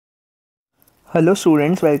Hello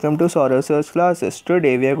students, welcome to Sauras's classes.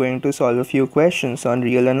 Today we are going to solve a few questions on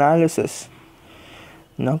real analysis.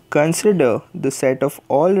 Now consider the set of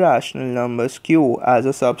all rational numbers Q as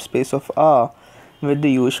a subspace of R with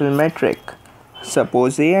the usual metric.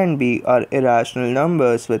 Suppose A and B are irrational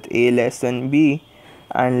numbers with A less than B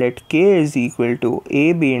and let K is equal to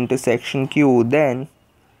AB intersection Q, then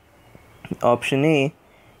option A,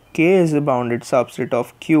 K is a bounded subset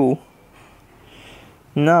of Q.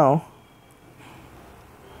 Now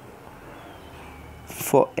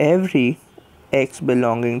for every x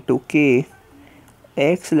belonging to K,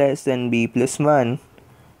 x less than b plus 1,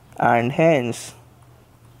 and hence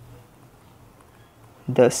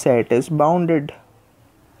the set is bounded.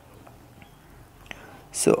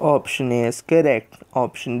 So option A is correct.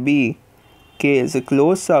 Option B, K is a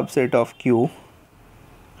closed subset of Q.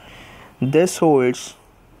 This holds.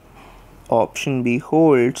 Option B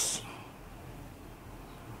holds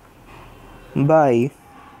by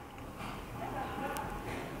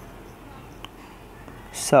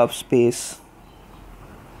subspace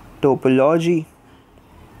topology.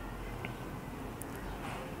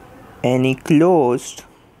 Any closed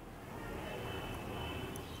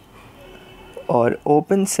or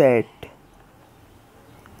open set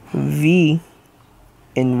V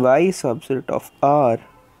in Y subset of R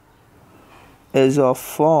is of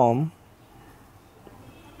form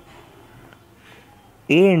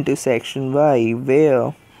A intersection Y, where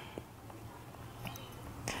A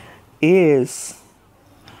is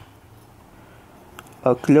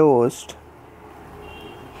a closed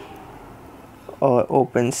or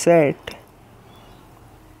open set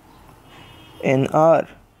in R.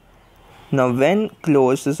 Now when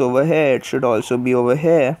closed is over here, it should also be over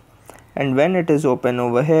here, and when it is open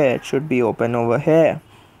over here, it should be open over here.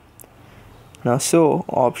 Now so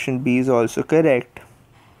option B is also correct.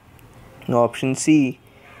 Option C,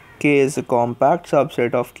 K is a compact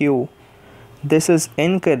subset of Q. This is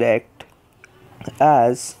incorrect,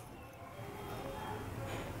 as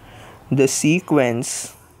the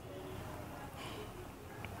sequence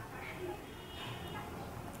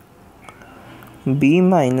b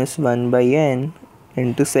minus 1 by n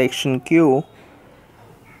intersection Q,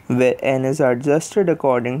 where n is adjusted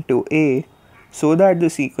according to A so that the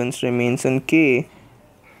sequence remains in K,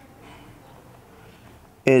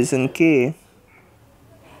 is in K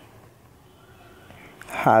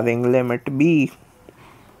having limit b,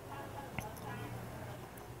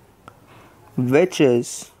 which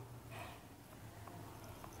is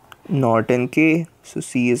not in K, so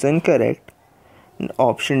C is incorrect.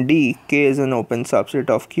 Option D, K is an open subset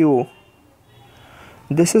of Q.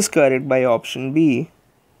 This is correct by option B,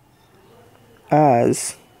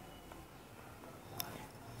 as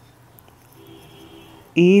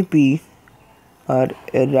A, B are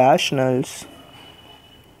irrationals.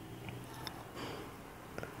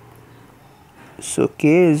 So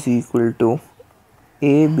K is equal to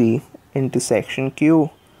AB intersection Q.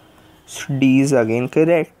 So D is again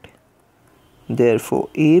correct. Therefore,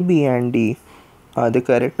 A, B and D are the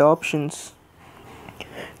correct options.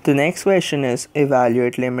 The next question is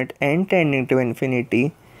evaluate limit n tending to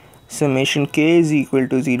infinity summation k is equal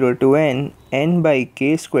to 0 to n by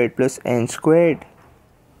k squared plus n squared.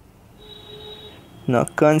 Now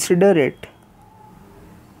consider it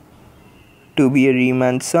to be a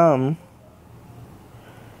Riemann sum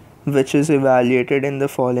which is evaluated in the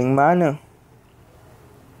following manner.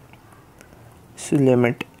 So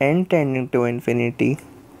limit n tending to infinity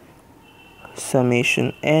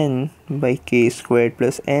summation n by k squared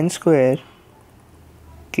plus n square,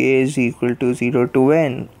 k is equal to 0 to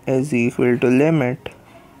n is equal to limit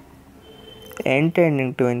n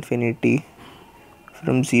tending to infinity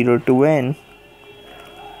from 0 to n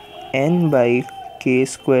by k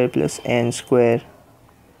square plus n square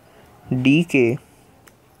dk,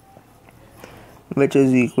 which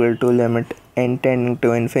is equal to limit n tending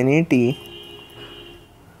to infinity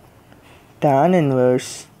tan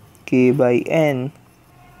inverse k by n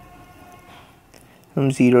from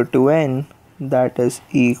 0 to n, that is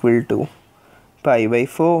equal to pi by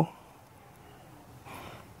 4.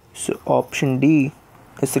 So option D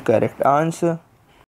is the correct answer.